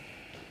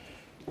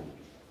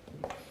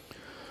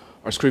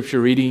Our scripture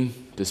reading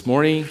this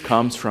morning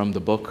comes from the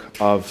book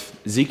of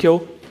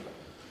Ezekiel.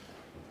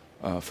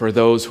 For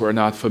those who are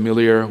not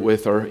familiar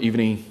with our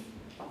evening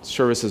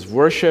services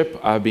worship,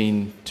 I've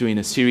been doing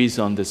a series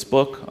on this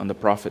book, on the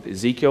prophet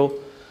Ezekiel,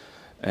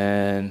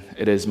 and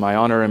it is my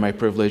honor and my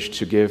privilege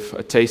to give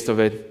a taste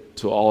of it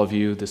to all of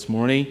you this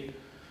morning.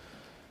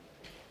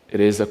 It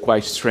is a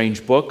quite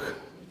strange book,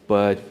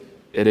 but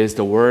it is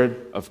the Word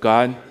of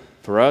God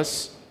for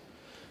us.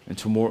 And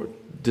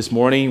this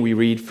morning we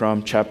read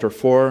from chapter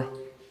 4,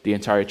 the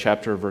entire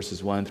chapter,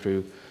 verses 1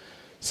 through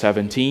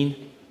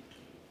 17.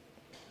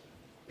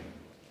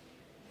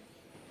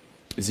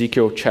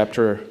 Ezekiel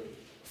chapter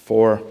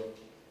 4.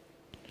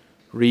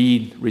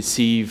 Read,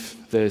 receive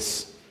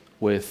this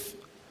with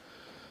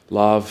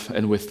love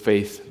and with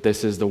faith.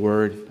 This is the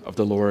word of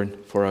the Lord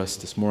for us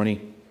this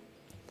morning.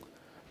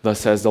 Thus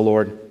says the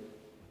Lord,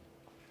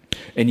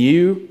 "And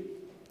you,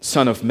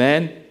 son of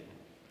man,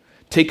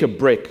 take a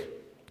brick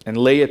and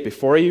lay it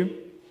before you,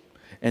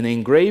 and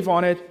engrave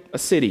on it a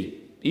city,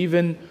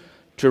 even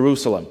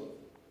Jerusalem,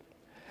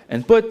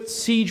 and put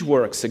siege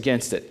works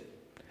against it,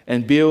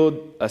 and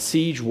build a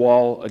siege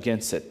wall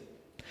against it,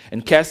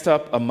 and cast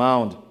up a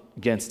mound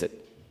against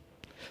it.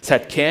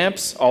 Set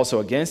camps also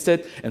against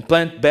it, and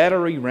plant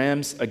battery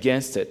rams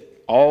against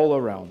it all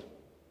around.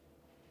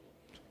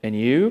 And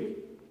you,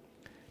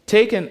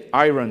 take an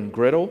iron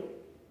griddle,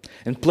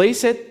 and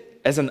place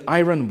it as an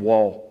iron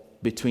wall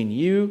between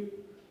you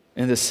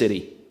and the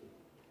city,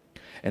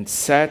 and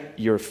set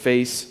your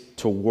face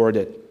toward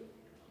it,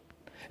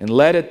 and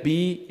let it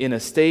be in a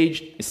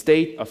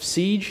state of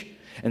siege,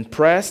 and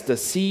press the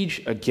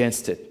siege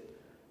against it.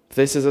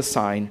 This is a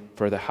sign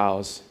for the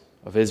house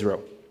of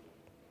Israel.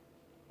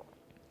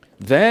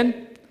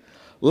 Then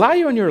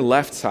lie on your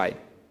left side,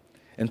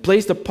 and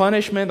place the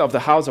punishment of the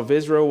house of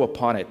Israel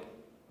upon it.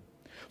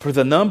 For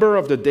the number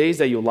of the days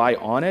that you lie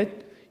on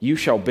it, you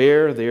shall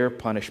bear their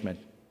punishment.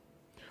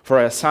 For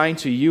I assign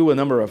to you a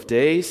number of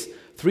days,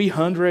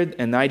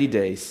 390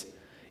 days,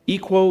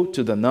 equal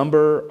to the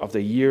number of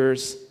the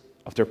years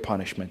of their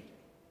punishment.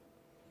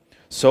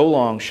 So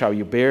long shall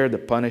you bear the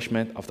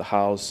punishment of the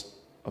house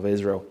of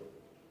Israel.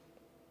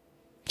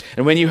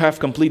 And when you have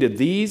completed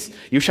these,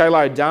 you shall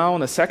lie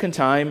down a second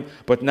time,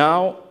 but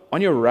now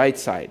on your right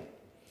side,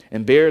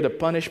 and bear the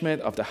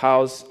punishment of the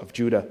house of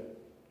Judah.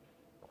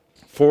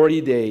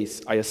 40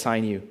 days I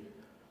assign you,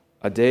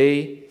 a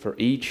day for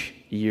each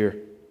year.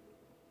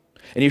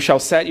 And you shall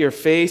set your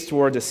face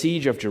toward the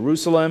siege of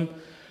Jerusalem,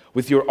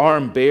 with your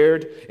arm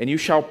bared, and you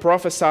shall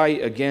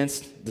prophesy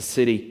against the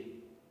city.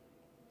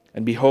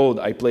 And behold,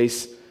 I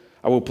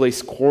will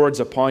place cords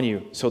upon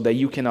you, so that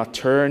you cannot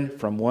turn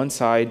from one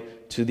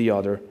side to the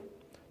other,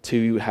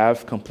 till you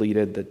have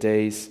completed the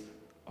days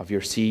of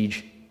your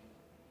siege.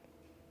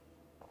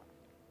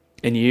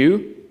 And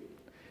you,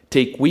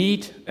 take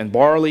wheat and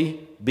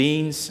barley,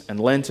 beans and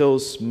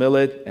lentils,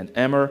 millet and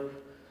emmer,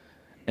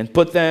 and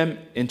put them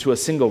into a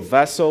single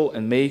vessel,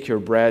 and make your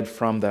bread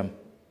from them.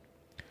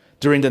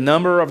 During the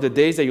number of the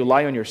days that you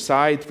lie on your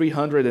side,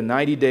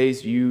 390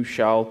 days you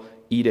shall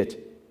eat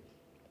it.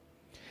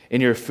 In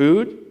your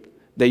food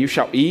that you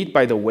shall eat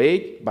by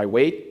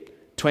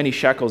weight, 20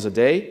 shekels a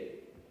day.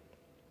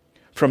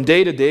 From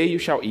day to day you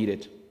shall eat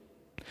it.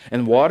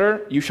 And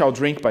water you shall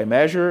drink by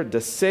measure, the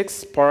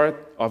 6th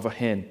part of a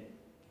hin.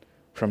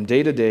 From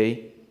day to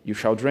day you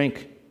shall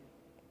drink.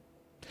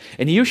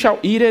 And you shall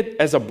eat it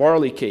as a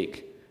barley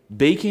cake,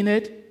 baking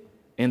it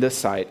in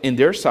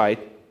their sight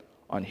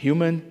on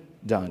human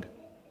dung.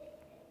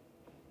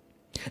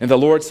 And the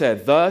Lord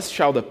said, Thus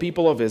shall the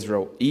people of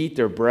Israel eat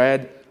their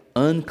bread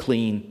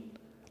unclean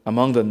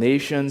among the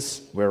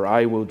nations where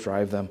I will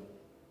drive them.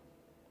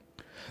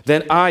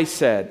 Then I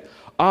said,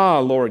 Ah,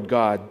 Lord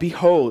God,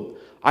 behold,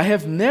 I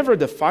have never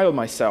defiled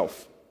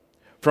myself.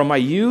 From my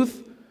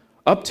youth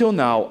up till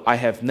now, I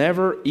have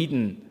never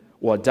eaten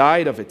what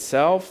died of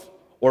itself,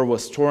 or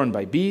was torn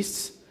by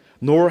beasts,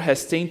 nor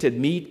has tainted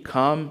meat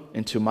come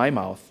into my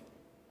mouth.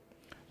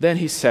 Then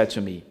he said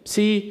to me,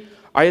 See,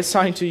 I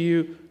assign to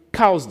you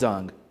cow's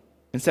dung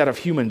instead of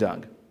human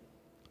dung,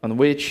 on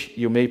which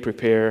you may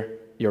prepare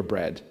your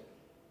bread.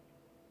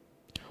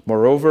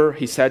 Moreover,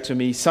 he said to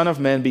me, Son of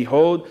man,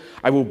 behold,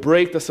 I will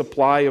break the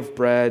supply of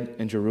bread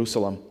in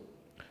Jerusalem.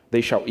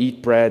 They shall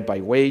eat bread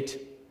by weight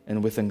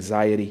and with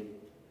anxiety,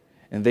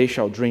 and they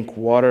shall drink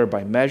water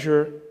by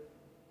measure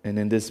and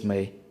in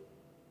dismay.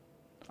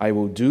 I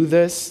will do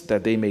this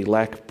that they may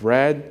lack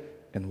bread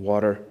and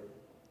water,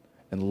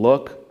 and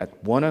look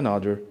at one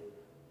another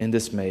in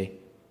dismay,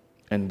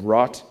 and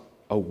rot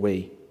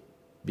away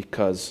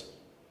because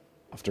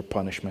of their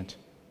punishment.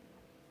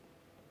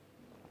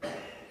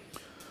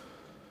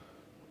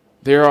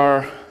 There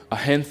are a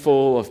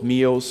handful of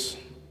meals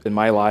in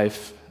my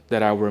life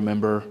that I will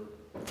remember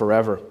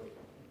forever.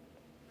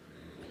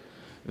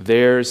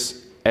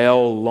 There's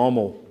El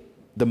Lomo,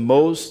 the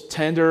most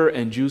tender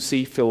and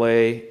juicy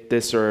filet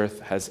this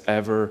earth has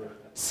ever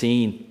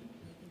seen.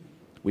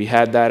 We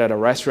had that at a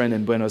restaurant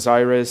in Buenos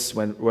Aires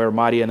where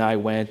Mari and I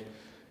went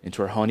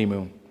into our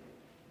honeymoon.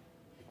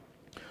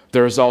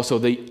 There is also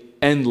the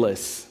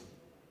endless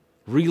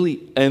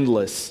really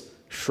endless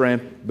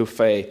shrimp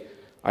buffet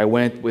I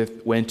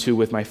went to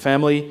with my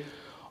family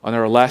on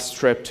our last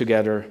trip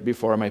together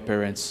before my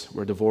parents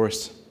were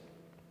divorced.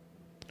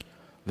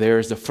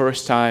 There's the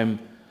first time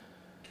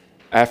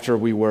after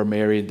we were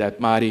married that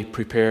Mari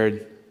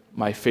prepared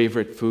my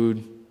favorite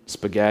food,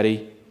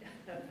 spaghetti,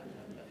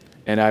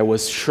 and I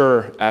was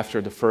sure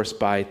after the first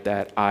bite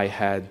that I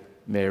had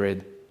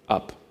married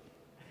up.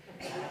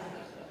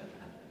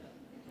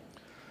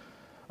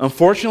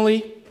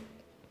 Unfortunately,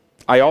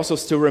 I also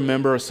still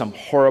remember some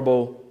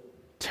horrible,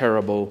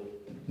 terrible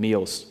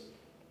meals.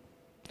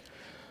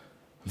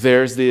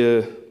 There's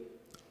the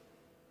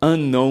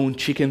unknown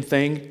chicken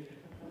thing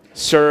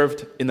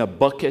served in a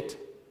bucket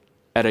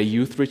at a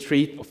youth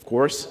retreat, of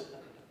course.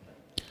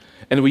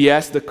 And we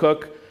asked the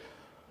cook,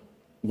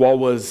 what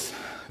was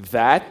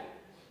that?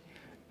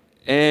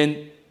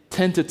 And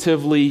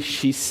tentatively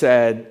she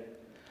said,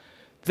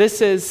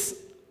 this is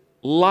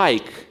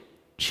like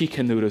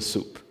chicken noodle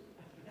soup.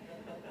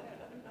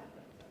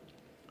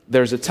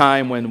 There's a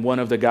time when one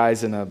of the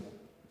guys in a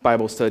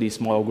Bible study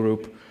small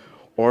group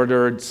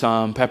ordered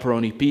some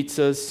pepperoni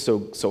pizzas,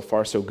 so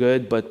far so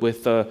good, but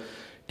with a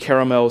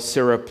caramel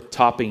syrup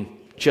topping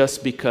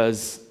just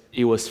because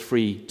it was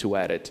free to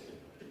add it.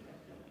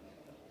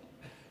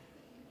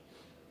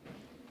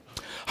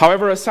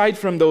 However, aside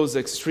from those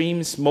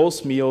extremes,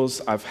 most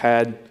meals I've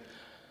had,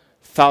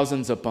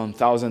 thousands upon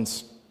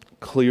thousands,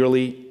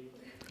 clearly,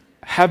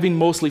 have been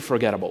mostly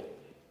forgettable.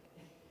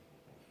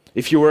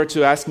 If you were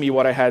to ask me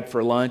what I had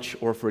for lunch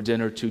or for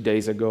dinner 2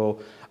 days ago,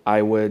 I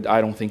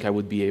don't think I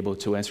would be able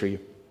to answer you.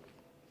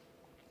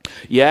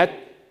 Yet,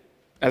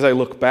 as I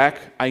look back,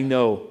 I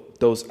know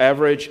those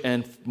average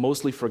and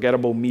mostly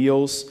forgettable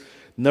meals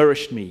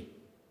nourished me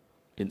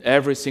in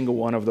every single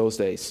one of those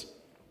days,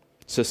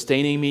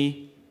 sustaining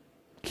me,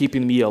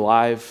 keeping me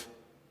alive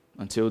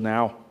until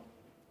now.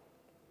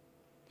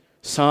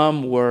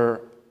 Some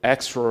were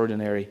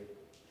extraordinary.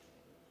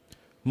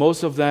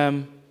 Most of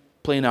them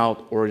plain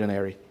out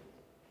ordinary.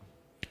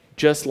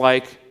 Just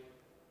like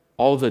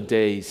all the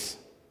days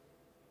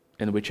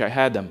in which I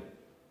had them.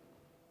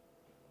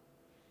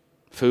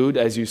 Food,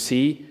 as you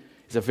see,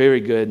 is a very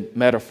good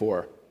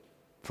metaphor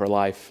for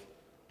life.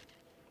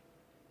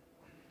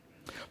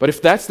 But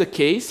if that's the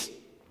case,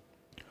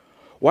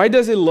 why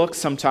does it look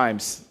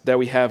sometimes that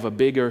we have a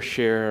bigger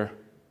share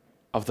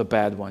of the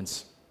bad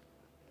ones?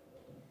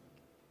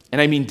 And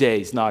I mean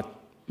days, not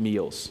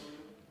meals.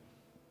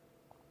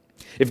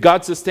 If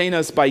God sustained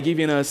us by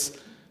giving us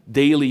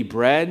daily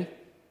bread,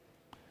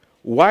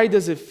 why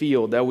does it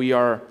feel that we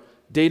are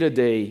day to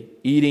day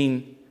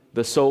eating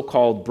the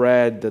so-called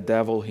bread the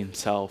devil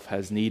himself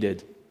has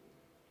kneaded?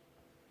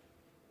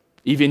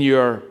 Even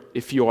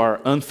if you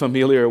are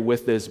unfamiliar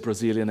with this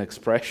Brazilian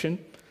expression,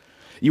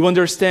 you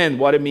understand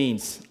what it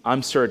means,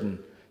 I'm certain,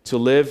 to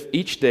live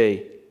each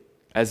day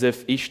as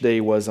if each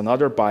day was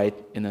another bite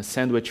in a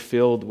sandwich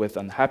filled with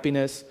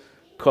unhappiness,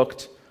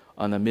 cooked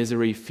on a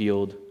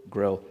misery-filled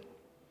grill.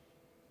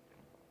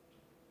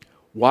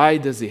 Why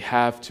does it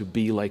have to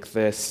be like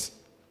this?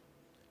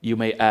 You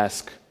may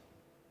ask.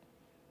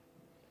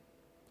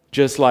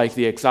 Just like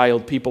the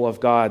exiled people of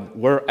God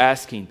were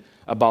asking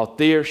about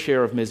their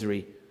share of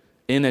misery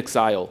in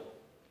exile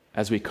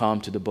as we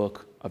come to the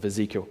book of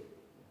Ezekiel.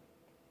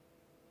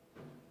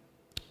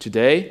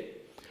 Today,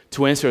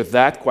 to answer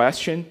that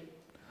question,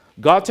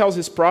 God tells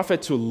his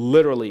prophet to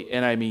literally,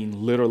 and I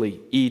mean literally,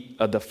 eat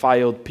a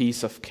defiled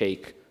piece of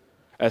cake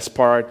as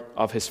part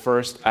of his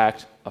first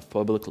act of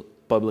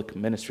public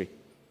ministry.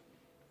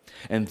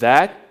 And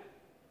that,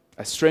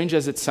 as strange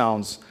as it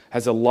sounds,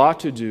 has a lot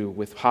to do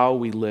with how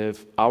we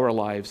live our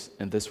lives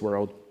in this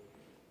world.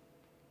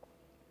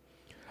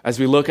 As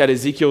we look at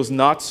Ezekiel's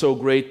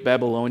not-so-great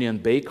Babylonian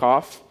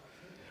bake-off,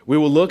 we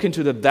will look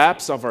into the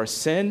depths of our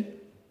sin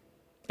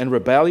and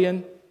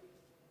rebellion,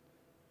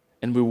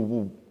 and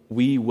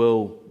we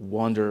will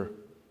wonder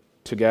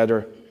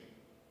together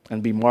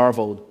and be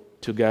marveled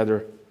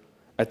together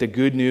at the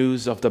good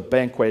news of the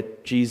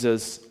banquet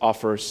Jesus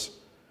offers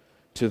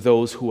to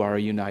those who are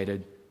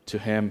united to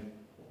him.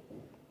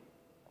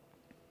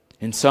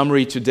 In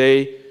summary,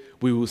 today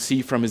we will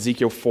see from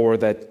Ezekiel 4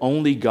 that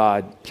only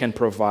God can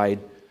provide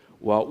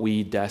what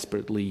we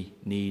desperately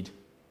need.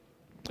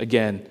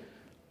 Again,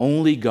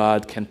 only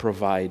God can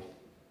provide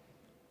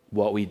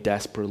what we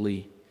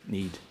desperately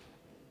need.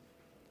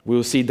 We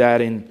will see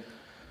that in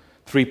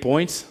 3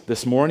 points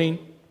this morning.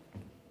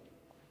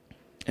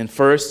 And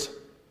first,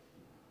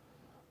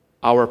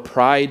 our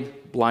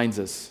pride blinds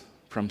us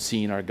from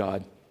seeing our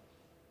God.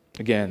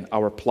 Again,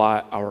 our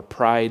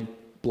pride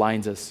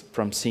blinds us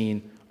from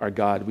seeing our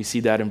God. We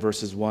see that in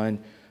verses 1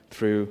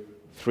 through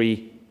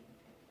 3.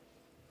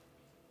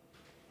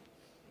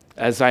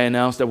 As I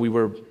announced that we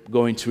were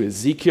going to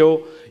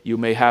Ezekiel, you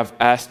may have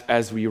asked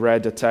as we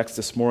read the text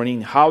this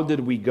morning, how did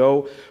we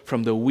go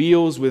from the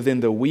wheels within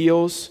the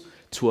wheels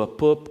to a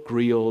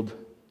poop-grilled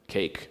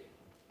cake?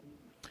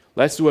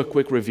 Let's do a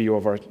quick review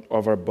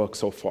of our book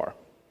so far.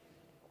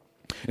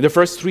 In the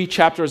first 3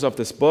 chapters of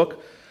this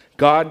book,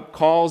 God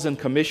calls and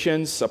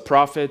commissions a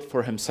prophet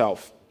for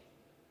himself.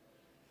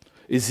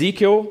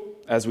 Ezekiel,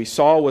 as we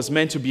saw, was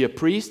meant to be a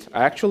priest,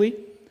 actually,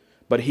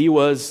 but he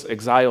was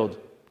exiled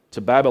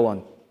to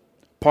Babylon,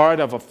 part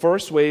of a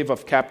first wave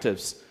of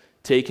captives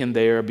taken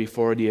there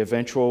before the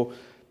eventual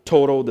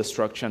total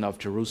destruction of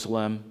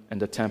Jerusalem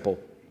and the temple.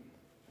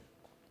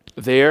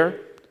 There,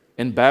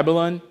 in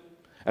Babylon,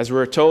 as we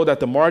are told at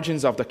the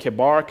margins of the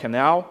Kebar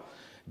Canal,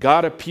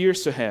 God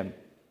appears to him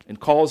and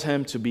calls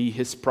him to be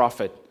his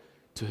prophet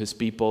to his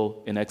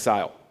people in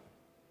exile.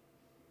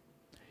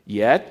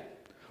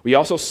 Yet, we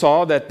also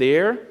saw that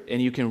there,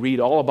 and you can read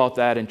all about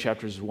that in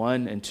chapters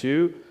 1 and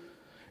 2,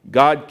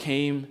 God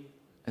came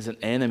as an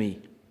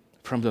enemy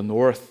from the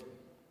north,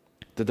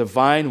 the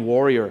divine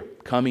warrior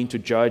coming to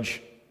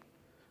judge,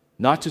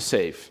 not to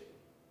save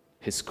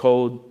his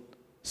cold,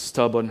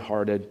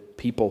 stubborn-hearted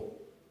people.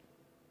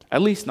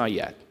 At least not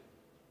yet.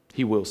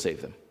 He will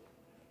save them.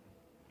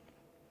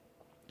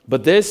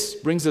 But this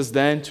brings us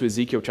then to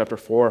Ezekiel chapter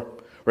 4,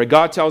 where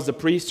God tells the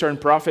priest turned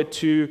prophet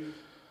to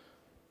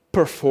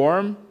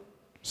perform,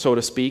 so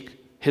to speak,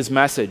 his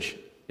message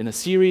in a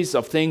series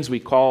of things we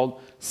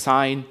call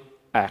sign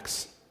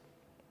acts.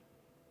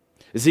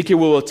 Ezekiel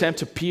will attempt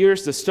to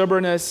pierce the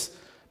stubbornness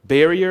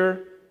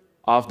barrier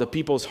of the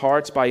people's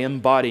hearts by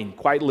embodying,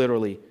 quite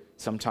literally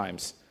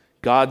sometimes,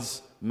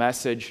 God's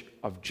message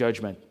of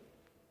judgment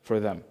for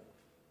them.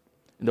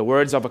 In the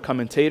words of a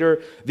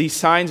commentator, these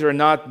signs are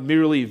not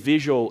merely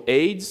visual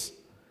aids.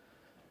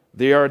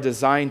 They are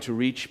designed to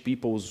reach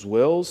people's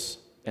wills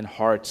and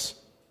hearts,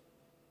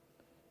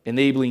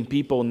 enabling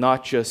people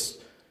not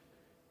just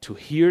to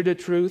hear the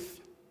truth,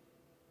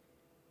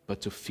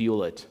 but to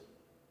feel it.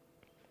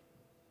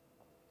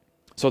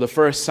 So the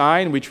first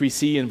sign, which we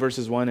see in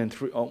verses 1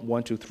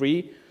 to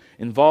 3,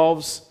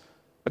 involves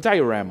a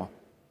diorama.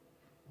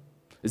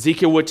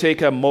 Ezekiel would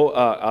take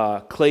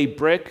a clay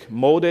brick,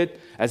 mold it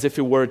as if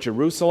it were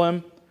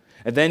Jerusalem,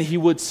 and then he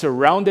would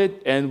surround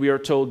it, and we are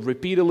told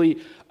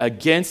repeatedly,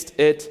 against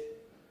it,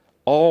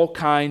 all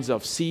kinds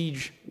of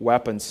siege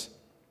weapons,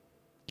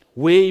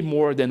 way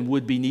more than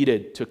would be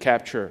needed to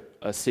capture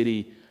a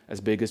city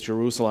as big as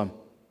Jerusalem.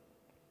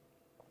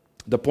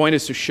 The point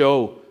is to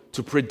show,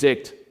 to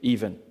predict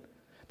even,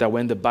 that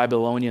when the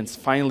Babylonians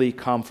finally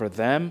come for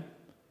them,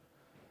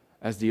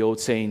 as the old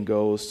saying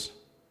goes,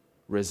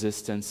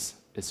 resistance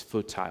is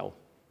futile.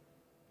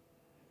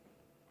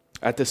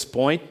 At this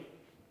point,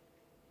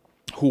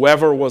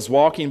 whoever was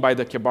walking by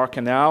the Kebar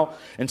Canal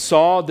and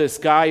saw this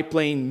guy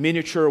playing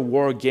miniature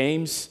war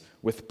games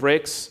with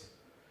bricks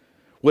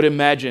would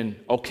imagine,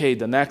 okay,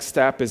 the next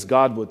step is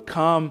God would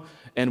come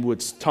and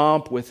would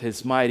stomp with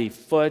his mighty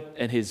foot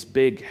and his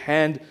big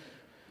hand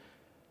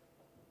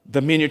the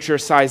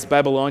miniature-sized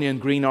Babylonian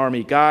Green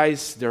Army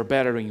guys. They're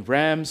battering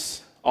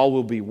rams. All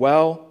will be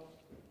well.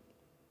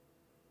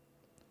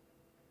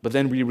 But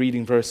then we read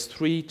in verse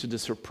 3, to the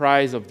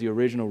surprise of the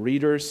original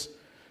readers,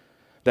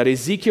 that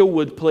Ezekiel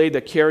would play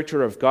the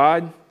character of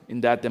God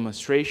in that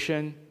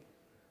demonstration,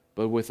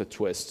 but with a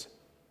twist.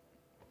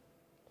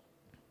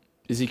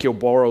 Ezekiel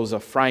borrows a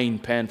frying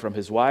pan from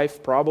his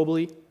wife,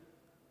 probably,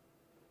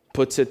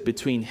 puts it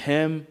between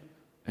him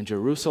and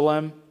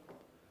Jerusalem,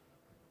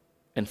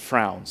 and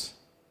frowns.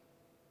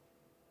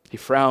 He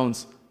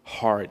frowns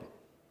hard.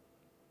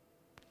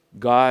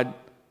 God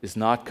is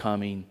not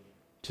coming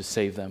to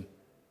save them.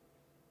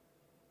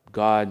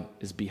 God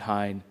is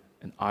behind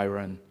an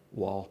iron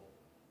wall.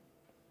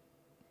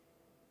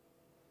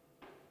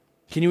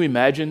 Can you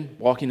imagine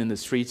walking in the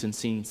streets and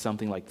seeing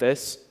something like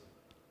this?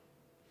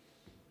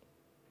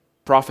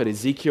 Prophet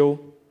Ezekiel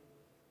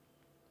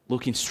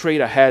looking straight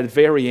ahead,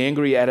 very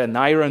angry at an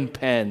iron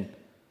pen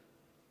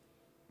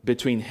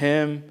between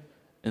him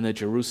and the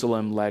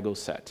Jerusalem Lego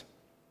set.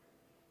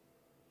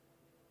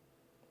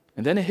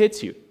 And then it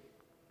hits you.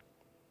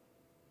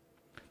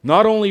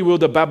 Not only will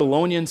the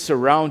Babylonians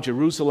surround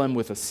Jerusalem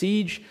with a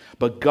siege,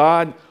 but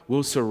God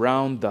will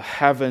surround the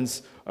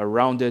heavens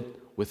around it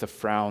with a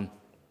frown.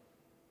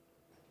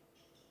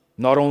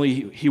 Not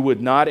only he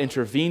would not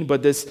intervene,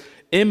 but this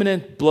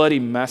imminent bloody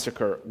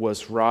massacre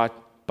was wrought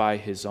by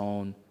his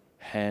own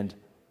hand.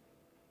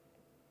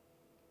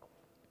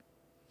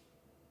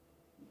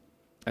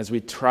 As we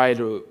try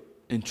to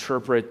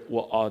interpret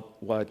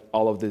what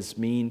all of this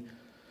mean,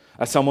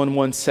 as someone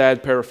once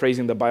said,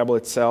 paraphrasing the Bible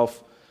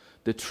itself,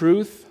 the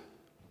truth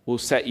will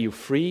set you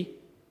free,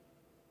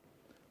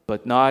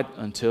 but not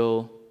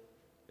until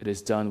it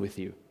is done with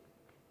you.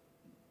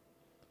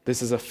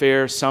 This is a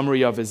fair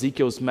summary of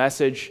Ezekiel's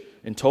message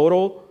in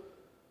total.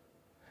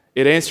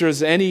 It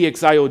answers any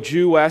exiled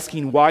Jew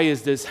asking, why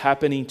is this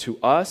happening to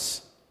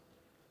us?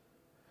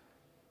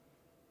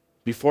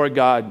 Before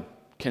God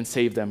can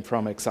save them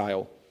from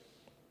exile,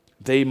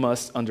 they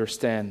must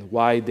understand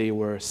why they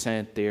were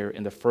sent there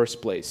in the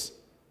first place.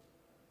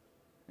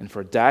 And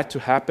for that to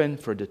happen,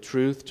 for the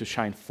truth to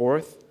shine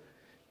forth,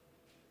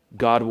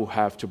 God will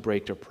have to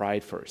break their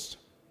pride first.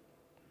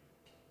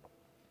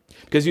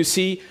 Because you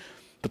see,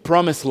 the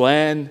promised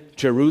land,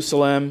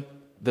 Jerusalem,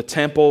 the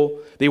temple,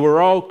 they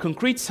were all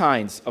concrete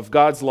signs of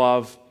God's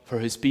love for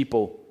his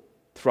people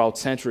throughout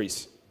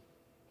centuries.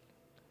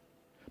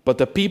 But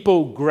the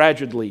people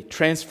gradually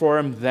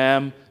transformed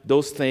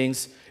those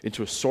things,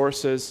 into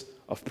sources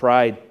of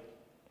pride.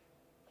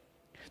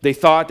 They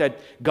thought that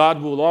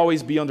God will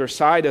always be on their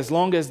side as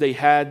long as they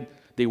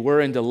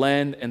were in the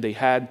land and they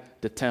had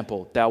the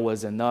temple. That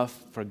was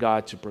enough for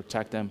God to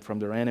protect them from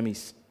their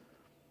enemies.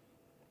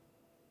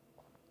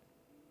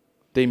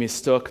 They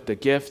mistook the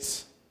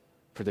gifts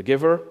for the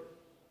giver.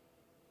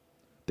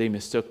 They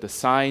mistook the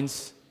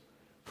signs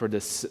for the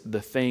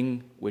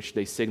thing which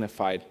they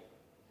signified.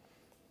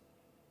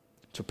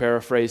 To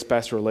paraphrase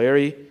Pastor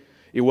Larry,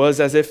 it was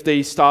as if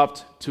they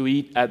stopped to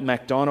eat at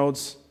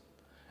McDonald's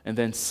and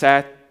then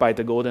sat by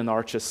the Golden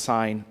Arches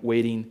sign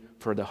waiting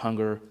for the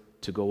hunger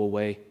to go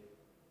away.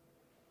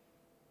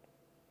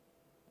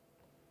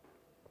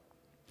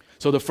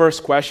 So the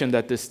first question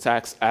that this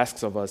text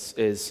asks of us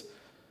is,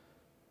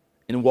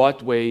 in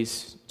what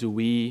ways do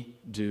we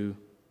do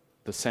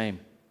the same?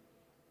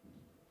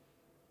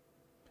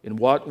 In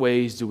what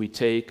ways do we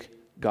take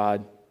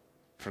God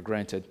for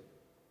granted?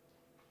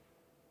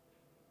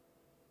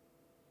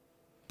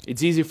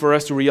 It's easy for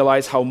us to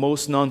realize how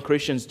most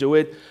non-Christians do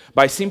it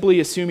by simply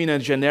assuming a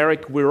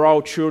generic, we're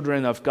all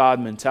children of God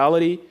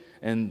mentality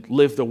and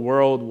live the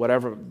world,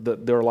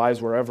 their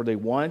lives wherever they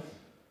want.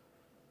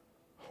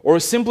 Or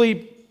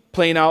simply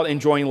playing out,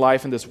 enjoying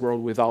life in this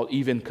world without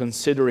even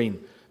considering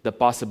the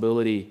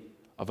possibility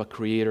of a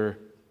creator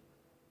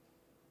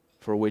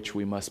for which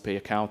we must pay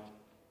account.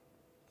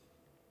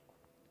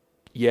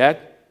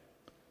 Yet,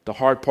 the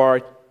hard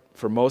part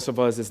for most of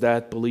us is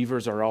that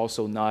believers are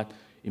also not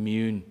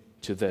immune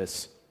to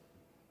this.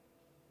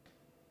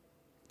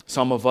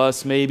 Some of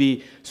us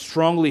maybe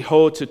strongly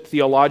hold to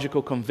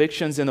theological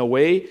convictions in a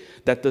way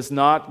that does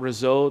not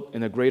result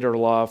in a greater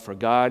love for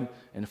God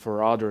and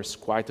for others.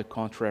 Quite the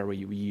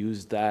contrary, we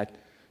use that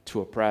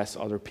to oppress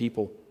other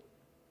people.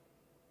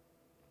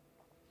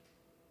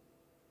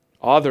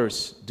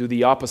 Others do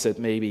the opposite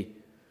maybe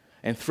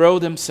and throw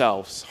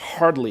themselves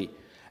heartily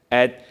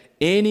at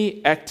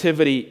any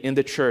activity in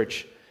the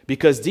church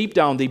because deep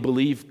down they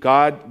believe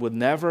God would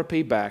never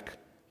pay back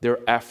their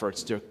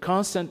efforts, their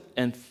constant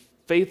and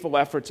faithful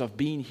efforts of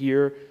being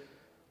here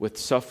with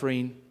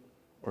suffering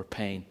or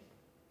pain.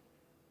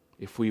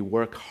 If we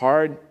work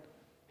hard,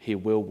 He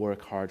will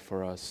work hard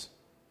for us.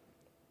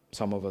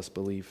 Some of us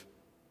believe.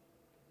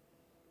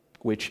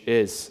 Which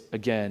is,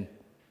 again,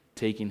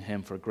 taking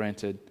Him for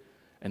granted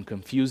and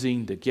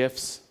confusing the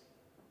gifts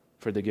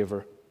for the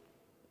giver.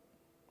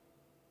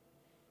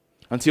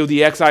 Until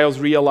the exiles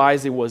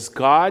realized it was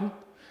God,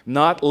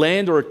 not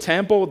land or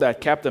temple, that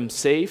kept them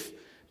safe,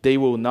 they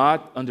will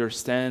not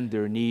understand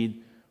their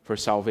need for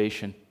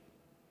salvation.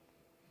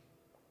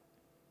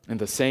 And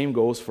the same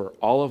goes for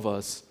all of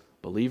us,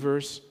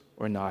 believers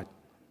or not.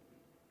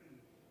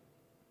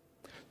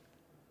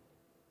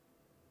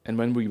 And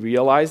when we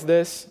realize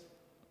this,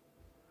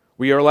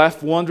 we are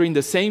left wondering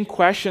the same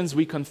questions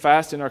we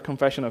confessed in our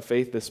confession of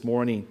faith this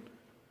morning.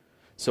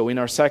 So in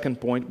our second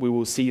point, we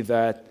will see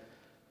that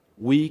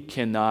we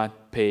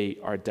cannot pay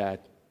our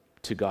debt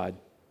to God.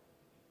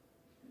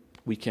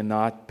 We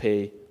cannot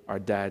pay our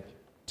debt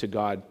to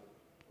God.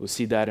 We'll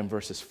see that in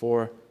verses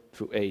 4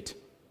 through 8.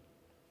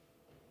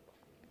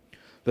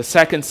 The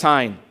second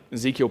sign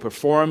Ezekiel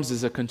performs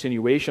is a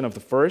continuation of the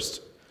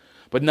first,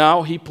 but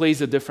now he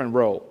plays a different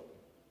role.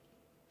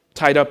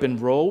 Tied up in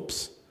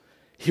ropes,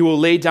 he will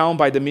lay down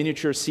by the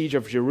miniature siege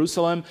of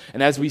Jerusalem,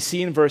 and as we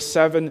see in verse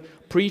 7,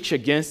 preach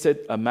against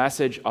it a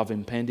message of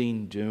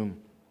impending doom.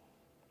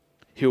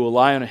 He will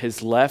lie on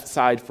his left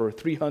side for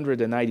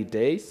 390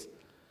 days,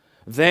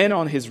 then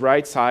on his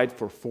right side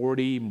for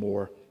 40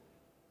 more.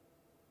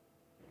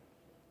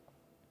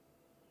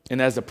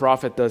 And as the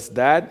prophet does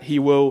that, he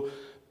will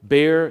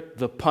bear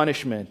the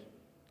punishment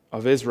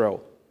of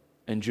Israel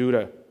and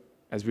Judah,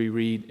 as we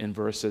read in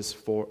verses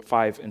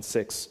 5 and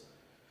 6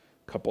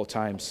 a couple of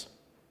times.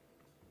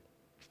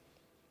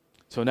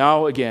 So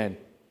now again,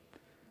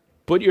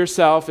 put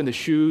yourself in the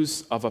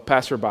shoes of a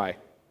passerby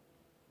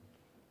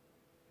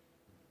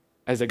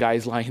as the guy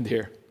is lying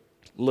there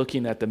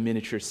looking at the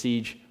miniature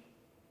siege.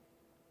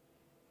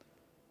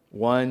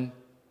 1,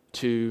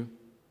 2,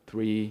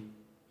 3,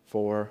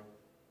 4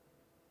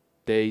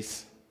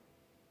 days,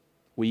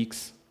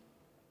 weeks.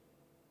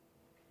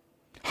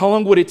 How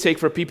long would it take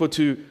for people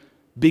to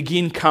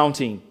begin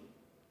counting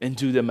and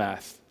do the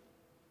math?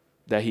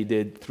 That he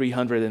did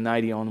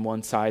 390 on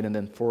one side and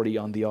then 40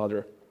 on the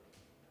other.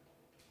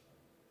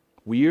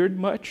 Weird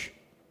much?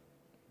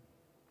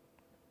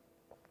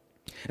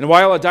 And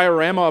while a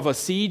diorama of a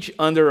siege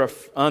under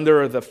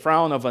the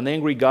frown of an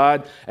angry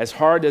God, as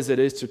hard as it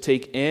is to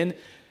take in,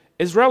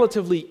 is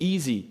relatively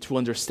easy to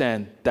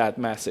understand that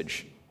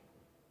message.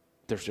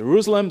 There's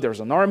Jerusalem, there's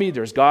an army,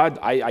 there's God.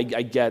 I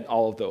get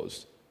all of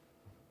those.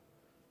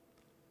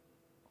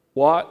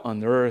 What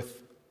on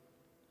earth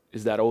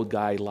is that old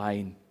guy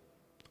lying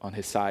on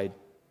his side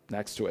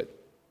next to it?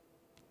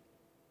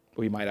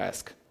 We might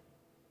ask.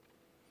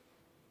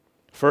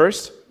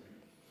 First,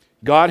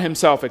 God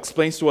himself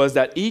explains to us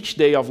that each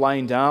day of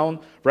lying down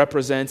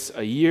represents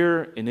a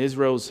year in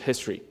Israel's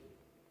history.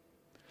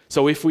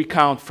 So if we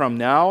count from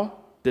now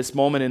this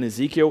moment in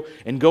Ezekiel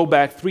and go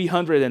back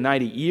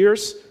 390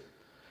 years,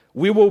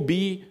 we will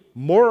be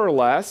more or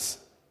less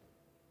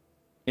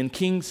in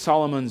King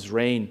Solomon's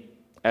reign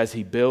as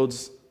he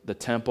builds the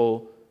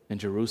temple in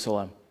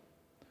Jerusalem.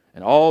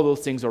 And all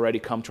those things already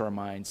come to our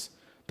minds.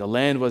 The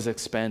land was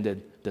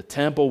expanded, the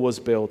temple was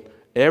built,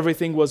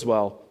 everything was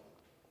well.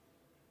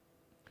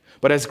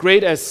 But as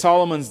great as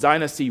Solomon's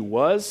dynasty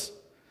was,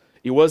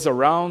 it was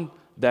around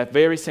that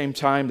very same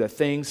time that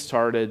things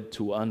started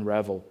to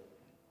unravel.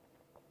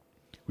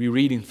 We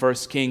read in 1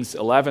 Kings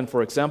 11,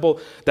 for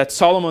example, that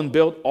Solomon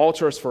built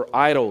altars for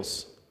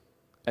idols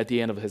at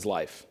the end of his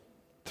life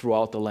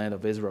throughout the land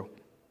of Israel.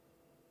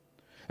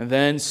 And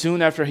then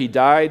soon after he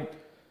died,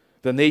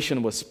 the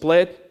nation was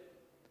split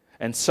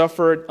and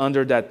suffered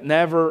under that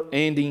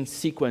never-ending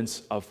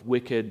sequence of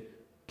wicked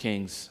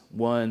kings,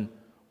 one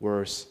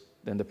worse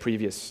than the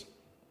previous.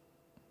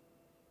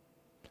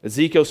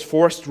 Ezekiel's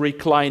forced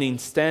reclining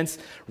stance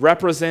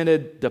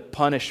represented the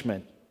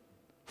punishment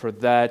for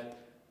that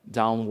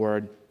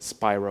downward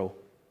spiral.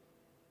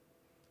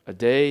 A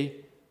day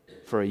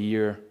for a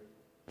year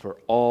for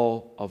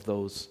all of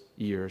those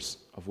years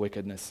of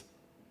wickedness.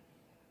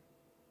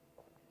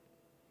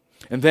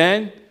 And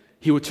then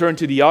he would turn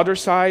to the other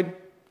side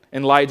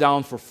and lie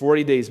down for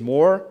 40 days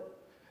more,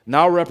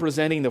 now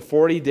representing the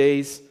 40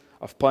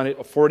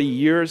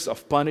 years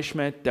of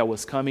punishment that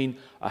was coming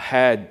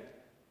ahead.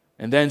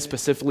 And then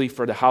specifically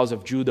for the house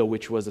of Judah,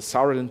 which was the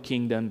southern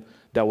kingdom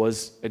that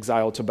was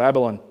exiled to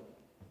Babylon.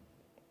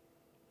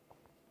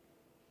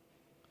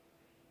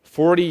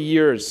 40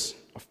 years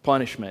of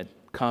punishment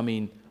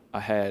coming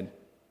ahead,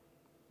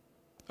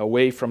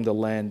 away from the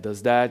land.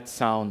 Does that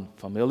sound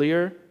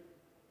familiar?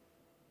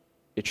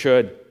 It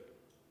should.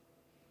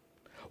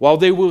 While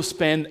they will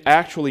spend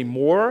actually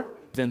more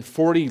than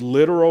 40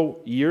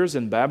 literal years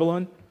in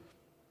Babylon,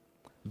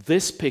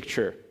 this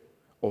picture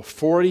of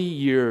 40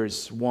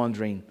 years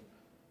wandering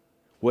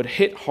would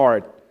hit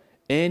hard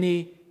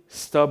any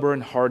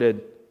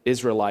stubborn-hearted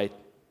Israelite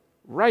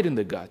right in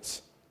the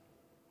guts,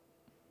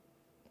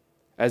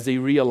 as they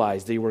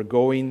realized they were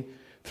going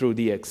through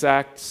the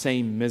exact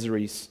same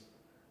miseries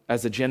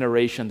as the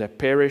generation that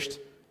perished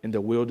in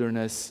the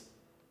wilderness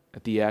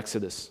at the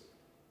Exodus.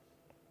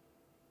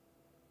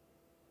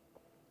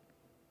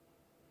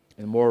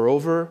 And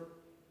moreover,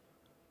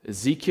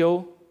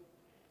 Ezekiel,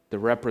 the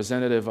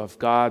representative of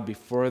God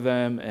before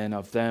them and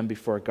of them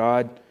before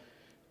God,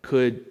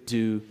 could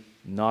do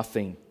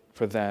nothing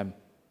for them.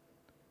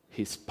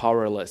 He's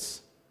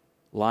powerless,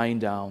 lying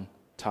down,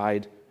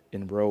 tied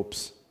in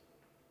ropes.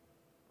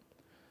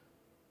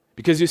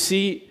 Because you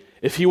see,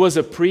 if he was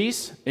a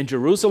priest in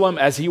Jerusalem,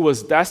 as he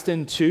was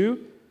destined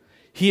to,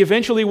 he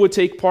eventually would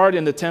take part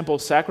in the temple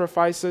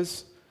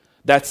sacrifices,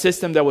 that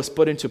system that was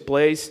put into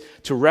place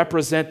to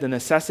represent the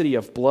necessity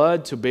of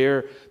blood to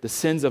bear the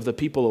sins of the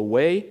people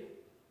away.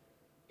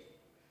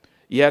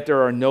 Yet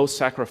there are no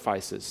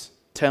sacrifices,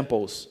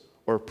 temples,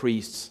 or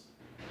priests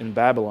in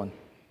Babylon.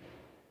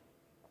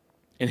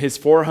 In his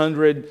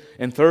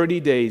 430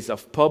 days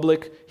of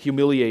public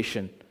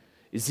humiliation,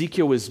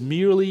 Ezekiel is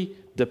merely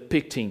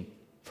depicting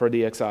for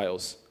the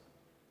exiles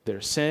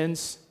their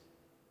sins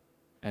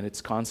and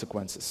its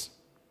consequences.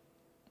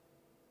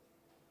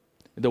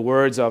 In the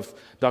words of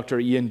Dr.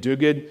 Ian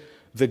Duguid,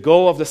 the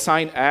goal of the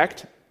Sign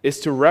Act is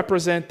to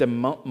represent the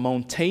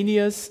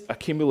mountainous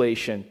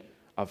accumulation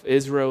of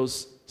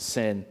Israel's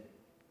sin,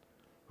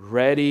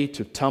 ready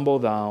to tumble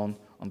down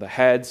on the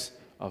heads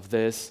of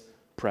this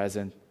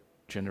present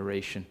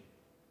generation.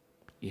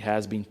 It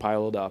has been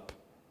piled up.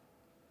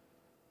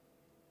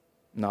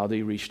 Now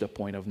they reach the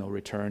point of no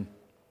return.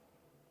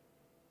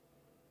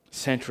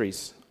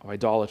 Centuries of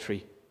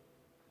idolatry,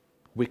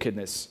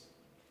 wickedness,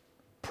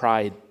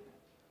 pride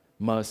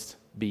must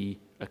be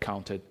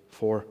accounted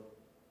for.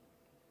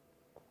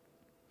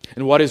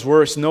 And what is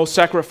worse, no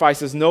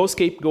sacrifices, no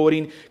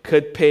scapegoating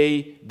could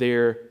pay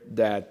their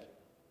debt,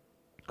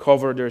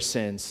 cover their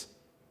sins,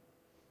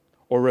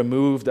 or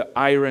remove the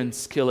iron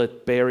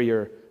skillet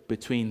barrier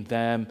between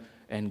them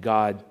and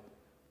God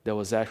that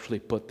was actually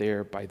put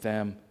there by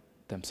them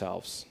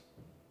themselves.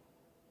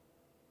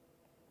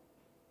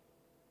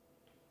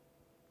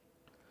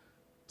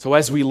 So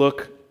as we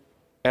look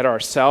at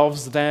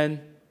ourselves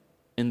then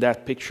in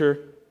that picture,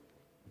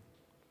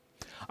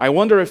 I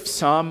wonder if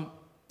some,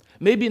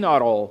 maybe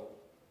not all,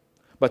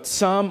 but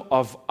some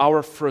of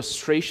our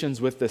frustrations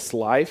with this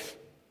life,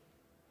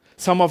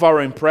 some of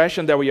our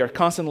impression that we are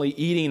constantly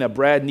eating a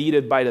bread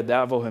kneaded by the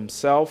devil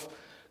himself,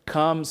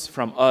 comes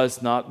from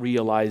us not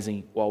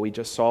realizing what we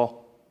just saw.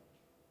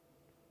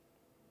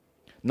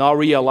 Not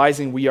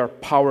realizing we are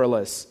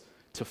powerless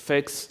to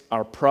fix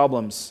our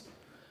problems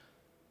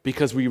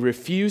because we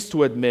refuse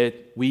to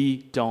admit we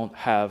don't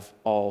have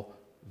all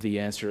the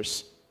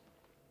answers.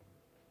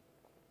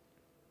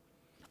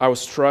 I was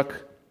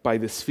struck by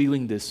this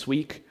feeling this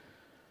week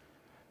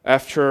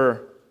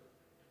after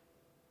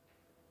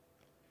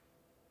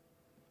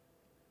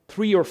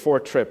 3 or 4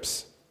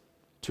 trips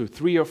to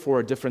 3 or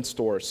 4 different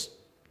stores,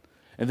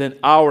 and then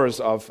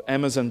hours of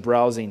Amazon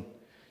browsing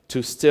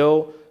to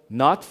still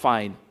not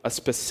find a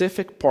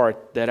specific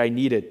part that I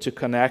needed to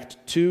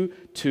connect 2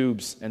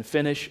 tubes and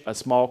finish a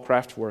small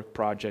craftwork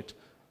project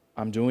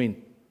I'm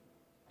doing.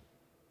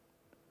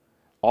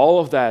 All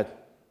of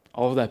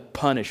that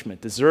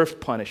punishment,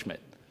 deserved punishment,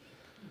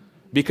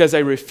 because I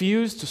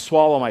refused to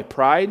swallow my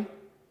pride,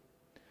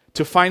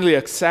 to finally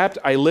accept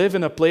I live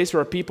in a place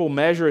where people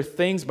measure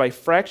things by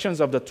fractions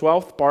of the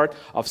 12th part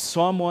of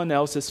someone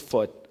else's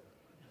foot,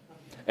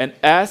 and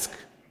ask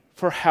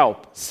for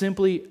help,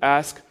 simply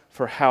ask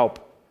for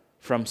help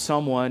from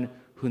someone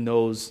who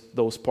knows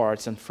those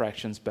parts and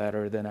fractions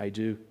better than I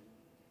do.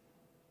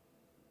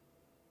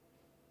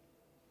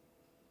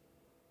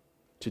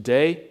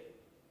 Today,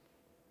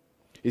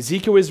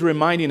 Ezekiel is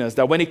reminding us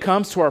that when it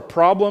comes to our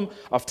problem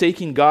of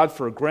taking God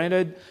for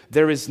granted,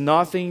 there is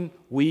nothing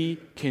we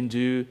can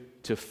do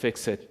to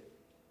fix it.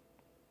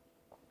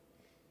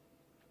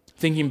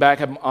 Thinking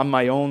back on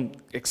my own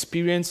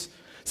experience,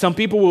 some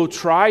people will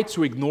try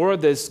to ignore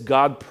this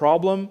God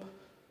problem,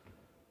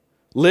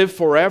 live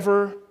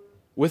forever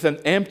with an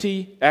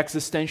empty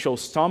existential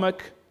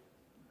stomach,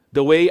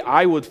 the way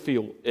I would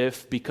feel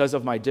if, because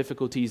of my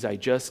difficulties, I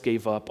just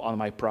gave up on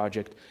my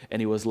project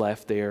and it was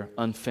left there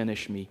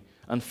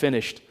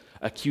unfinished,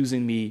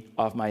 accusing me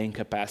of my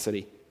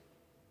incapacity.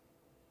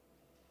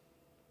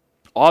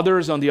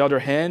 Others, on the other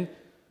hand,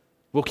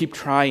 will keep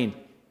trying.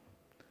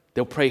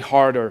 They'll pray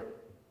harder.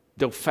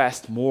 They'll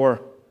fast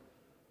more.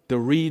 They'll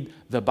read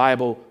the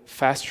Bible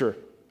faster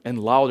and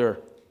louder.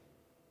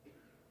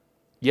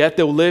 Yet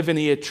they'll live in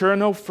the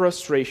eternal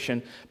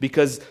frustration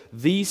because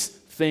these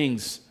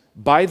things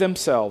by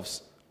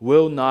themselves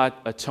will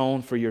not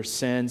atone for your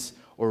sins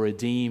or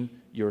redeem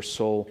your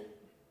soul.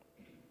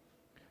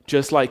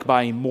 Just like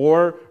buying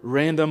more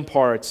random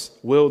parts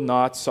will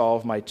not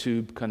solve my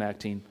tube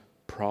connecting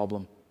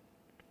problem.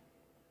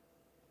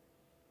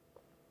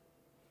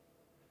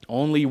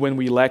 Only when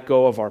we let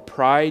go of our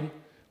pride,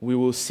 we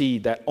will see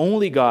that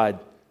only God,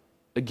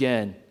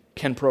 again,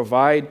 can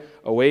provide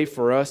a way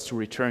for us to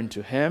return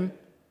to Him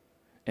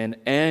and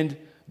end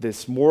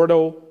this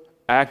mortal,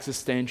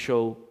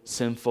 existential,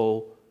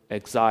 sinful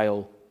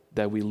exile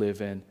that we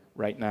live in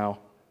right now.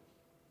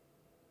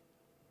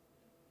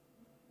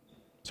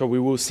 So we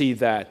will see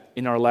that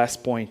in our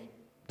last point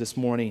this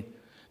morning,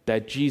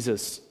 that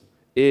Jesus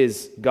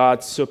is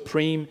God's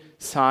supreme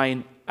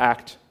sign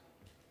act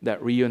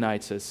that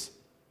reunites us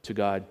to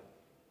God.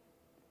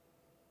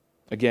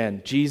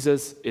 Again,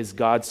 Jesus is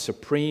God's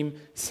supreme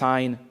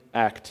sign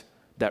act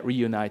that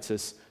reunites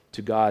us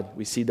to God.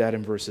 We see that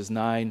in verses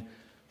 9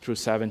 through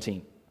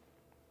 17.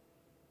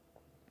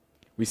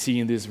 We see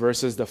in these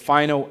verses the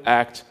final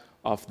act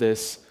of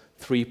this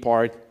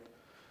 3-part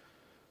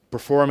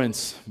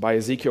performance by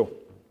Ezekiel.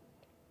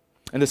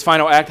 And this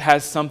final act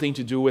has something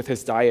to do with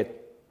his diet.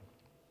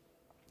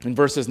 In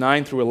verses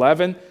 9 through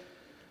 11,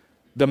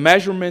 the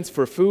measurements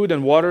for food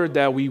and water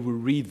that we will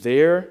read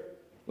there,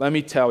 let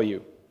me tell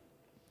you,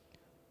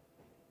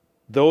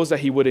 those that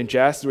he would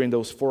ingest during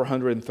those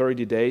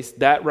 430 days,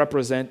 that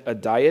represent a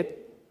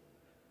diet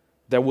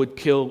that would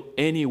kill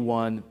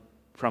anyone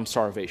from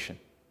starvation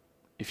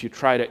if you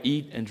try to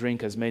eat and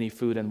drink as many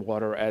food and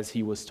water as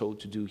he was told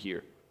to do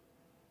here.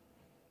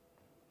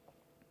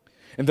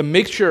 And the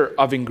mixture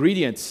of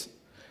ingredients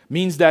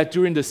means that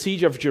during the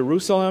siege of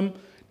Jerusalem,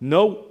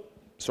 no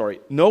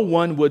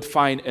one would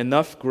find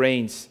enough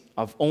grains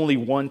of only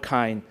one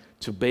kind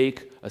to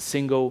bake a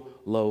single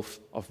loaf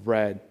of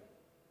bread.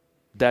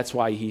 That's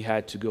why he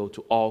had to go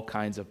to all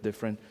kinds of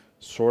different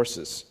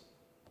sources.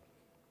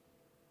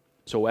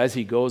 So as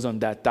he goes on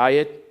that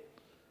diet,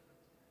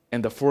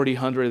 and the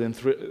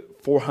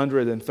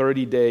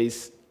 430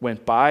 days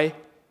went by,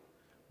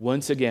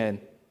 once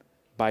again,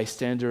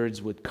 bystanders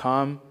would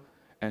come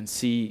and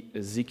see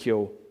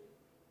Ezekiel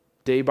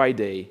day by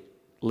day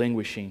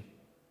languishing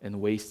and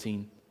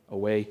wasting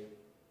away.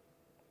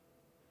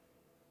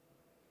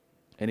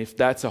 And if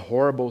that's a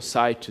horrible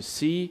sight to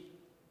see,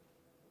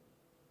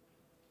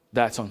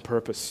 that's on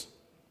purpose.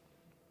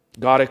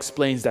 God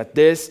explains that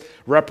this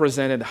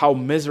represented how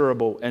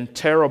miserable and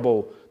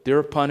terrible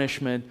their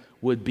punishment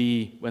would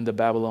be when the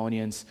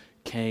Babylonians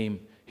came.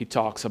 He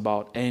talks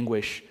about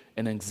anguish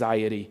and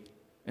anxiety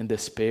and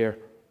despair.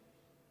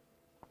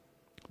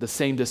 The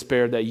same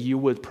despair that you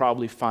would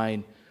probably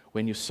find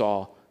when you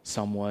saw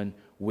someone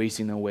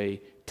wasting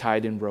away,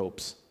 tied in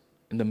ropes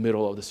in the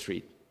middle of the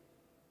street.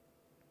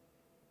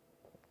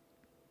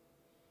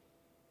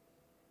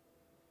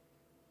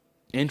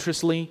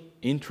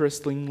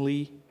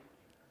 Interestingly,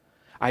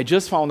 I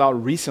just found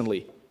out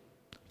recently,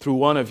 through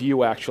one of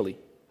you actually,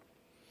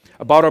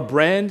 about a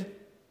brand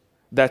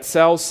that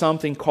sells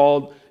something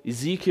called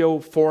Ezekiel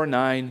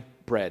 4:9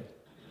 bread,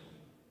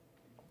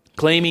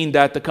 claiming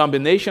that the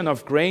combination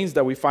of grains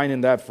that we find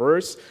in that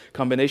verse,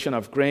 combination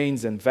of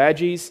grains and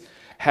veggies,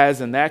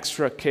 has an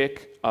extra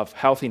kick of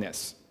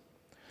healthiness.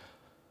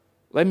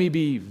 Let me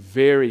be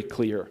very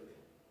clear.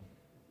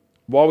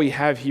 What we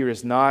have here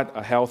is not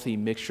a healthy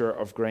mixture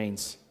of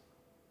grains.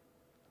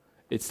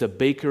 It's the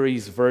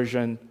bakery's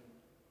version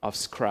of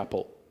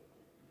scrapple.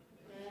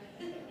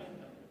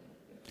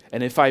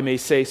 And if I may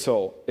say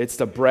so, it's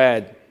the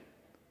bread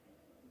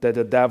that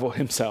the devil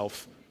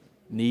himself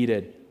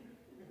needed.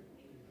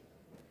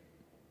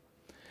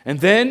 And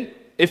then,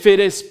 if it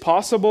is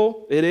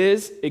possible,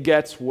 it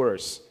gets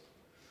worse.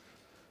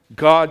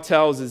 God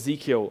tells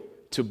Ezekiel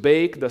to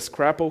bake the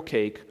scrapple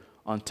cake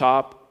on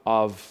top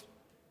of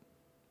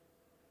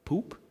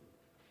poop?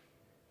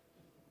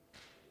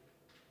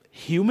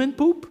 Human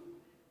poop?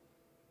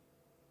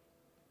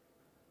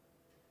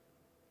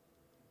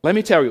 Let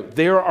me tell you,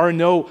 there are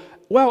no,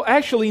 well,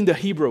 actually in the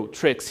Hebrew,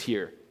 tricks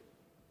here.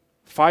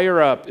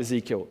 Fire up,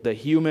 Ezekiel, the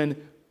human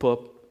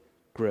poop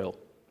grill.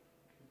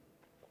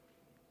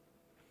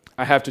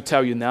 I have to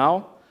tell you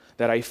now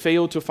that I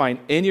failed to find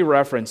any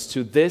reference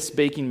to this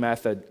baking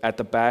method at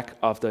the back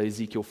of the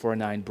Ezekiel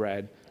 4:9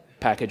 bread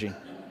packaging.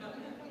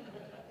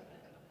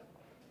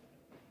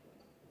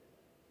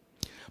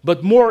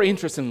 But more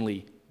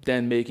interestingly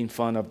than making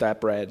fun of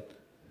that bread,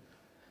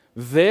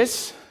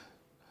 this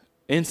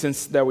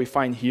instance that we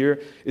find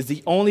here is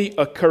the only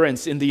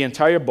occurrence in the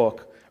entire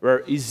book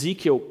where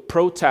Ezekiel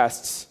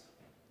protests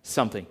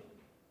something.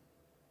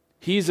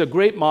 He is a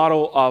great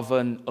model of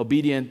an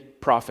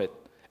obedient prophet,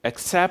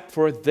 except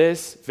for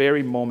this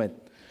very moment.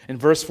 In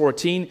verse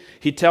 14,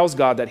 he tells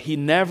God that he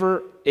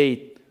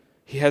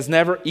has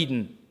never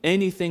eaten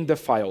anything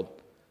defiled,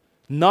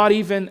 not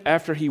even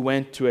after he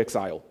went to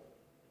exile.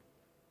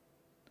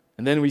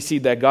 And then we see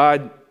that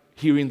God,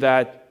 hearing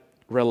that,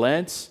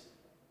 relents,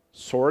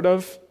 sort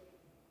of,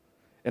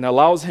 and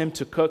allows him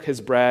to cook his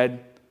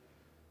bread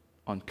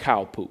on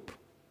cow poop.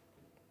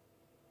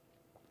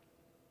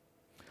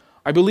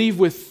 I believe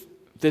with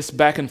this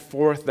back and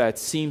forth that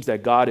seems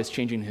that God is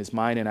changing his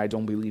mind, and I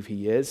don't believe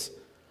he is.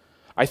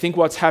 I think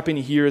what's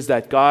happening here is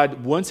that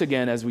God, once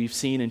again, as we've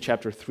seen in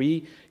chapter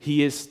 3,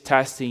 he is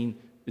testing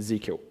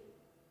Ezekiel.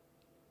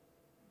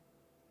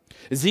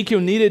 Ezekiel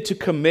needed to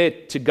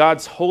commit to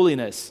God's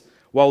holiness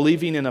while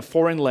living in a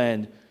foreign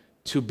land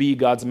to be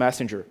God's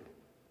messenger.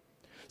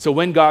 So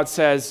when God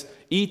says,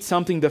 eat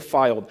something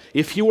defiled,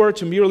 if he were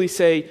to merely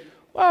say,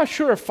 well,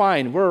 sure,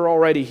 fine, we're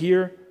already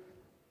here,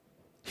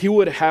 he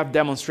would have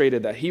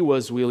demonstrated that he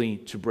was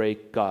willing to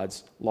break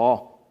God's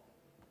law.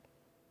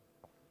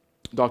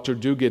 Dr.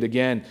 Duguid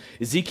again,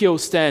 Ezekiel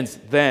stands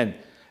then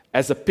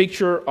as a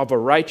picture of a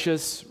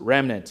righteous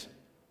remnant.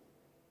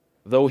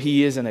 Though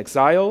he is in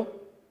exile,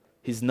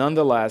 he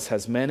nonetheless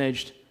has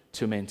managed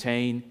to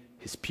maintain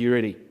his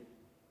purity.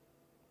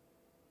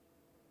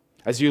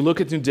 As you look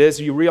into this,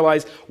 you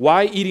realize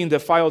why eating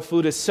defiled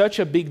food is such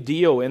a big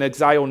deal in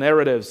exile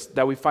narratives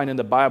that we find in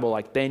the Bible,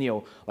 like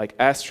Daniel, like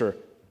Esther.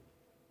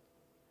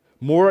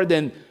 More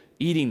than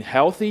eating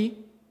healthy,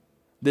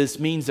 this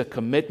means a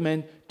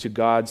commitment to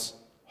God's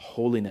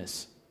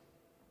holiness.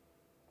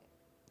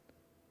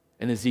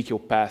 And Ezekiel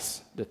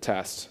passed the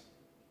test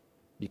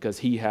because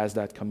he has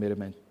that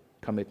commitment.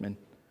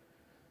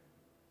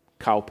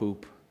 Cow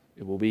poop,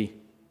 it will be.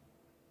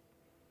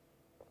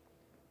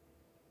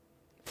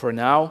 For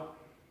now,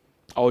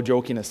 all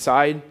joking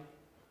aside,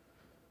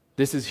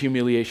 this is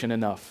humiliation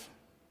enough.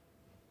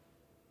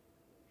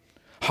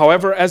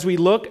 However, as we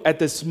look at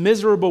this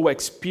miserable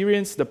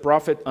experience the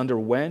prophet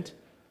underwent,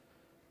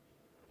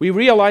 we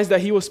realize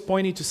that he was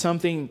pointing to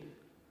something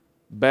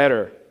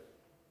better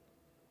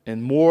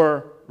and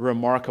more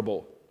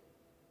remarkable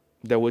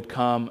that would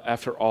come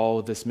after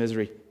all this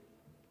misery.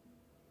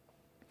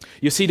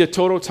 You see, the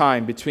total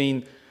time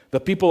between the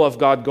people of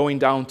God going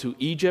down to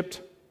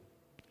Egypt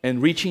and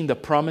reaching the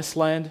promised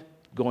land,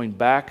 going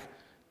back,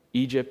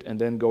 Egypt and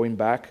then going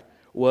back,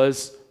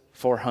 was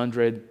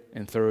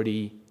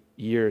 430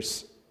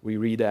 years. We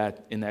read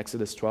that in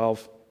Exodus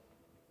 12.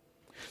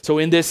 So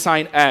in this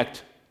sign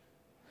act,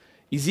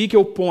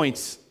 Ezekiel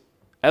points,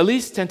 at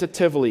least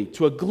tentatively,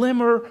 to a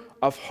glimmer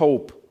of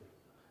hope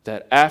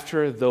that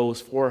after those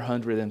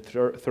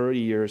 430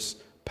 years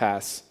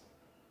pass,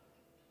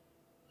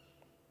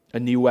 a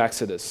new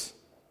Exodus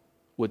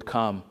would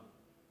come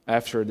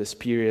after this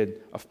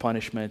period of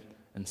punishment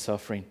and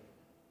suffering.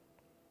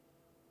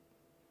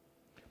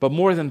 But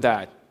more than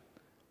that,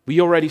 we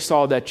already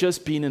saw that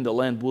just being in the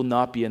land will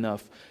not be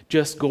enough.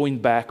 Just going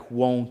back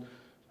won't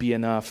be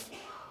enough.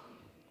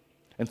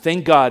 And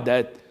thank God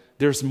that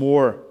there's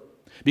more.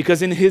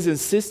 Because in his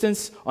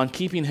insistence on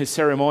keeping his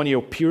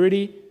ceremonial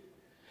purity,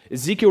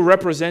 Ezekiel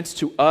represents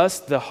to us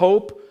the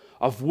hope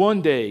of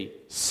one day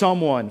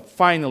someone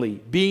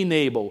finally being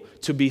able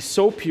to be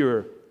so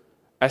pure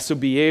as to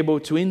be able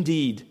to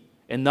indeed,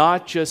 and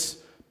not just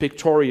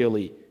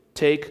pictorially,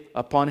 take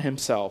upon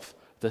himself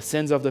the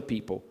sins of the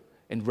people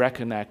and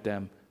reconnect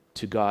them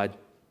to God.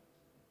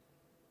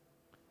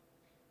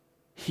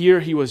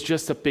 Here he was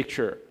just a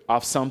picture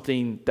of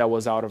something that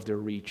was out of their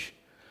reach.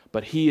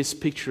 But he is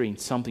picturing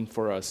something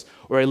for us,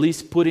 or at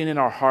least putting in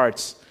our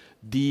hearts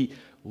the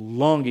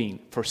longing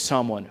for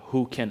someone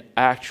who can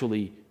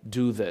actually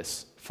do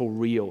this for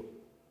real.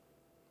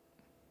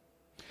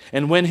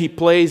 And when he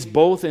plays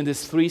both in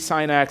these three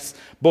sign acts,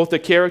 both the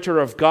character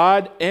of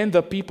God and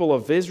the people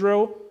of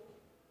Israel,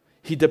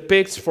 he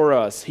depicts for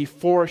us, he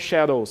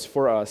foreshadows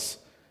for us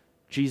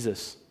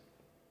Jesus,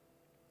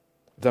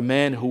 the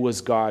man who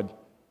was God,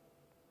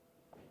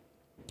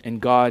 and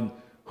God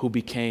who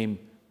became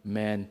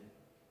man.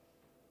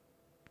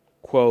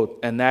 Quote,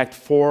 an act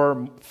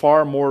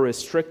far more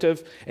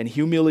restrictive and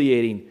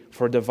humiliating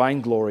for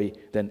divine glory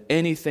than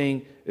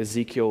anything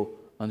Ezekiel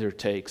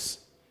undertakes,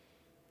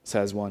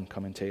 says one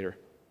commentator.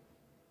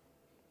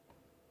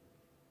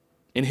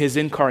 In his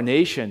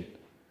incarnation,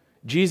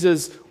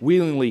 Jesus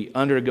willingly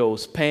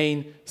undergoes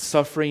pain,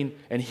 suffering,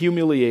 and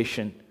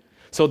humiliation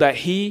so that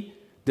he,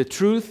 the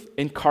truth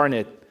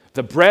incarnate,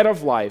 the bread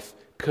of life,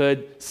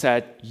 could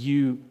set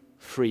you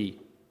free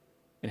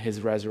in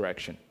his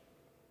resurrection.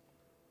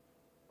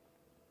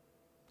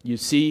 You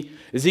see,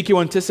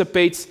 Ezekiel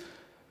anticipates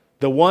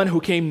the one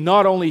who came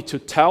not only to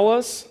tell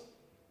us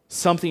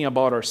something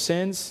about our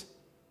sins,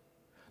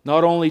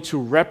 not only to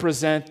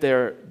represent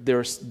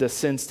the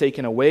sins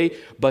taken away,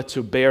 but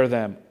to bear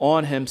them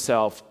on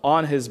himself,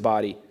 on his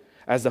body,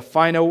 as the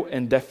final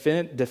and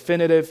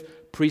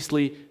definitive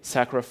priestly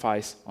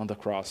sacrifice on the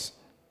cross.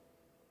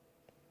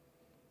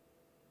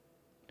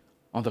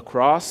 On the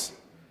cross,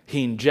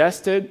 he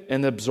ingested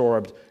and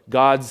absorbed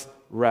God's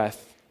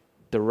wrath,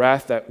 the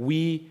wrath that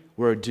we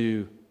were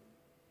due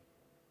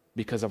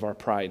because of our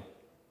pride.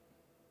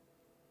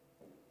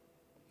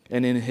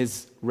 And in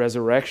his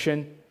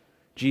resurrection,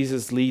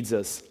 Jesus leads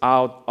us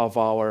out of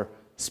our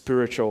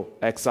spiritual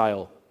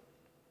exile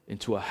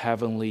into a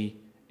heavenly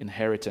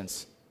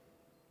inheritance.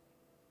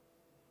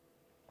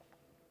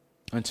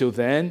 Until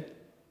then,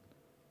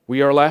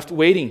 we are left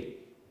waiting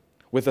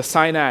with the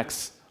sign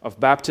acts of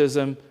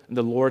baptism and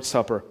the Lord's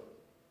Supper,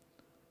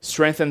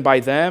 strengthened by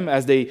them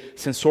as they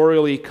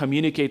sensorially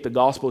communicate the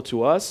gospel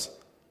to us.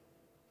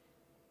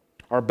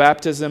 Our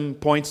baptism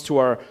points to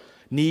our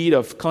need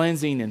of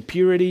cleansing and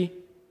purity.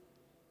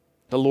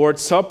 The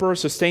Lord's Supper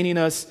sustaining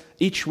us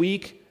each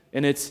week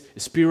in its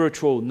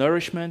spiritual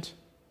nourishment.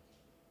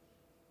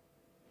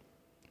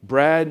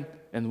 Bread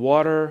and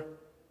water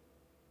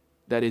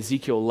that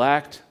Ezekiel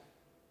lacked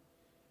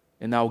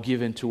and now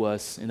given to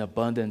us in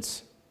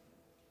abundance.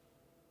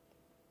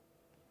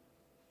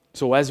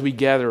 So as we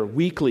gather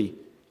weekly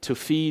to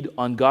feed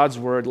on God's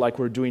word like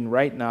we're doing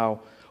right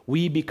now,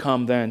 we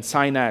become then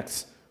sign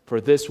acts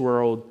for this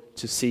world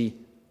to see.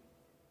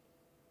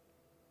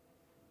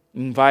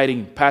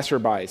 Inviting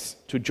passerbys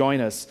to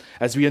join us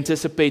as we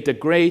anticipate the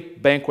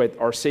great banquet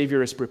our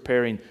Savior is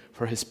preparing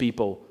for his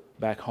people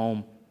back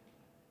home.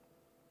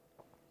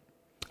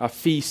 A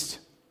feast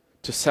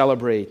to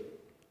celebrate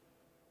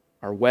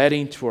our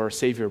wedding to our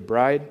Savior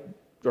bride,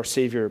 our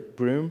Savior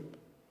groom,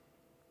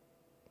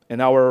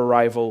 and our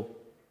arrival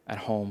at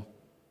home.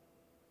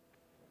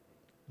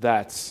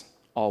 That's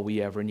all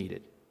we ever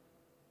needed.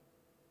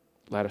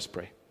 Let us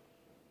pray.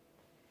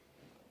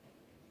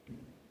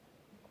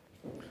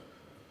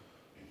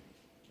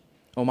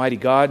 Almighty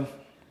God,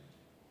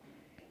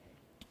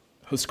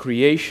 whose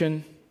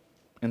creation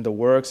and the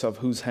works of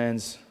whose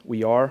hands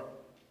we are,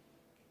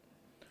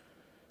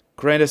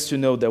 grant us to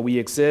know that we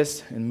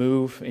exist and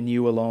move in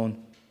you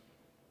alone,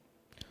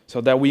 so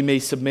that we may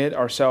submit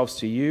ourselves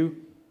to you,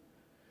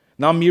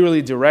 not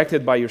merely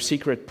directed by your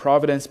secret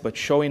providence, but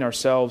showing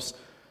ourselves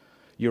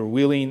your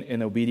willing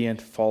and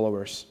obedient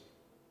followers.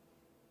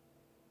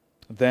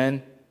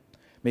 Then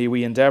may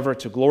we endeavor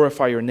to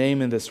glorify your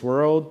name in this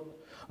world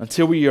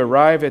until we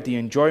arrive at the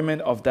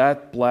enjoyment of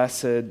that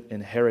blessed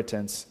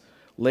inheritance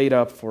laid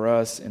up for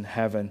us in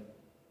heaven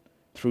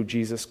through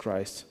Jesus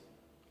Christ,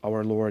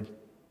 our Lord.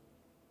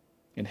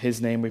 In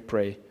his name we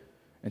pray,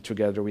 and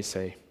together we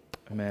say,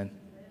 Amen.